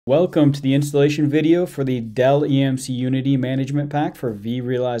Welcome to the installation video for the Dell EMC Unity Management Pack for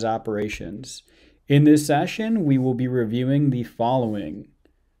vRealize operations. In this session, we will be reviewing the following: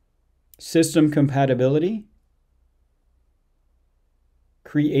 system compatibility,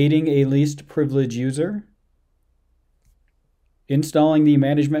 creating a least privilege user, installing the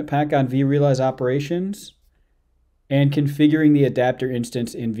management pack on vRealize operations, and configuring the adapter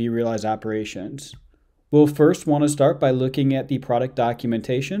instance in vRealize operations. We'll first want to start by looking at the product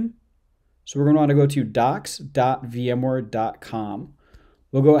documentation. So we're going to want to go to docs.vmware.com.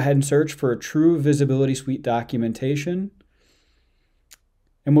 We'll go ahead and search for True Visibility Suite documentation.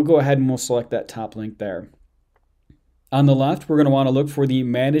 And we'll go ahead and we'll select that top link there. On the left, we're going to want to look for the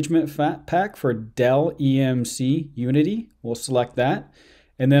management pack for Dell EMC Unity. We'll select that.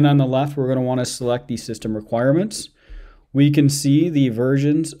 And then on the left, we're going to want to select the system requirements. We can see the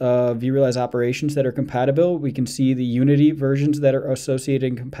versions of vRealize operations that are compatible. We can see the Unity versions that are associated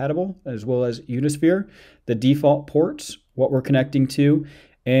and compatible, as well as Unisphere, the default ports, what we're connecting to,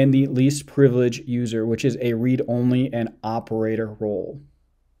 and the least privilege user, which is a read-only and operator role.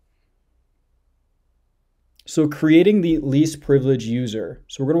 So creating the least privilege user.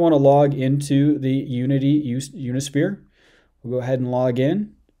 So we're going to want to log into the Unity Unisphere. We'll go ahead and log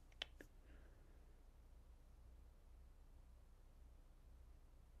in.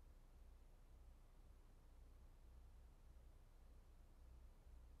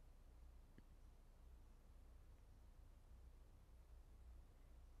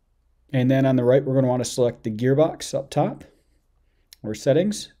 And then on the right, we're going to want to select the gearbox up top, or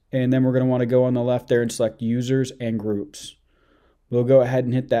settings. And then we're going to want to go on the left there and select users and groups. We'll go ahead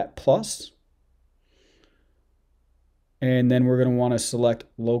and hit that plus. And then we're going to want to select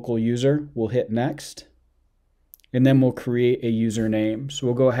local user. We'll hit next. And then we'll create a username. So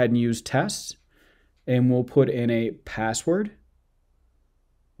we'll go ahead and use test. And we'll put in a password.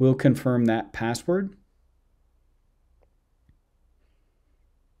 We'll confirm that password.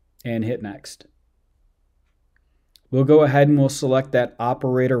 And hit next. We'll go ahead and we'll select that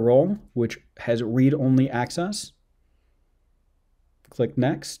operator role, which has read-only access. Click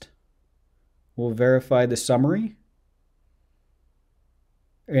next. We'll verify the summary.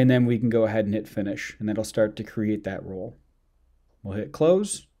 And then we can go ahead and hit finish, and that'll start to create that role. We'll hit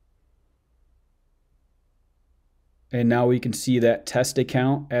close. And now we can see that test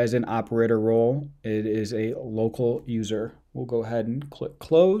account as an operator role. It is a local user. We'll go ahead and click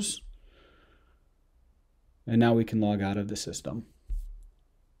close. And now we can log out of the system.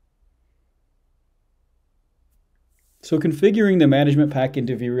 So configuring the management pack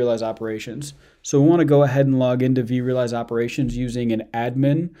into vRealize operations. So we want to go ahead and log into vRealize operations using an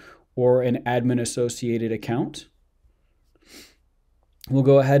admin or an admin associated account. We'll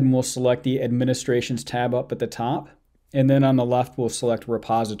go ahead and we'll select the administrations tab up at the top. And then on the left, we'll select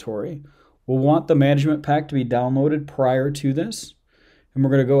repository. We'll want the management pack to be downloaded prior to this. And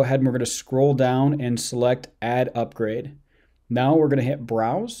we're going to go ahead and we're going to scroll down and select add upgrade. Now we're going to hit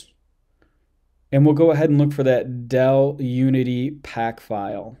browse. And we'll go ahead and look for that Dell Unity pack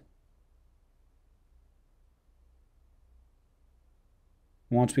file.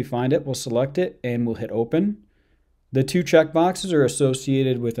 Once we find it, we'll select it and we'll hit open. The two checkboxes are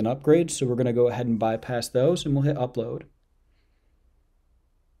associated with an upgrade, so we're going to go ahead and bypass those and we'll hit upload.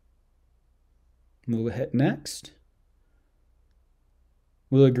 We'll hit next.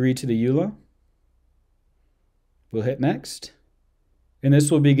 We'll agree to the EULA. We'll hit next. And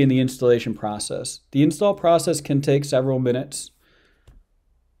this will begin the installation process. The install process can take several minutes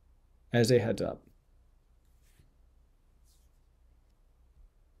as a heads up.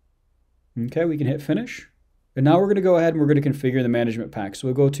 Okay, we can hit finish. And now we're going to go ahead and we're going to configure the management pack. So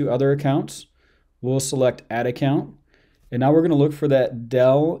we'll go to other accounts. We'll select add account. And now we're going to look for that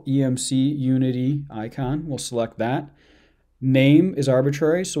Dell EMC Unity icon. We'll select that. Name is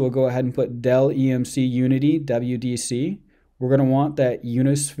arbitrary, so we'll go ahead and put Dell EMC Unity WDC. We're going to want that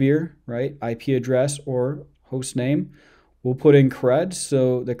Unisphere, right, IP address or host name. We'll put in creds,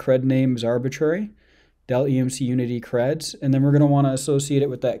 so the cred name is arbitrary. Dell EMC Unity creds. And then we're going to want to associate it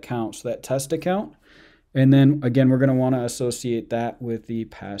with that account, so that test account. And then again, we're going to want to associate that with the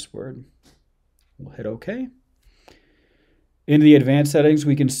password. We'll hit OK. In the advanced settings,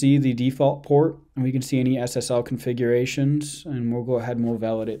 we can see the default port and we can see any SSL configurations, and we'll go ahead and we'll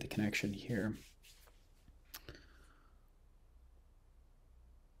validate the connection here.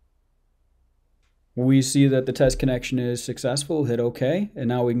 We see that the test connection is successful. We'll hit OK, and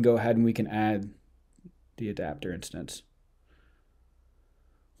now we can go ahead and we can add the adapter instance.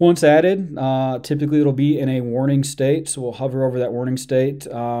 Once added, typically it'll be in a warning state, so we'll hover over that warning state.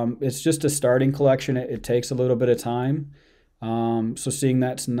 It's just a starting collection. It takes a little bit of time. So seeing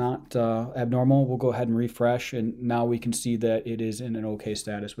that's not abnormal, we'll go ahead and refresh, and now we can see that it is in an OK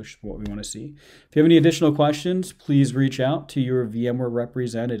status, which is what we want to see. If you have any additional questions, please reach out to your VMware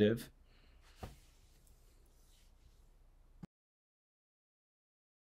representative.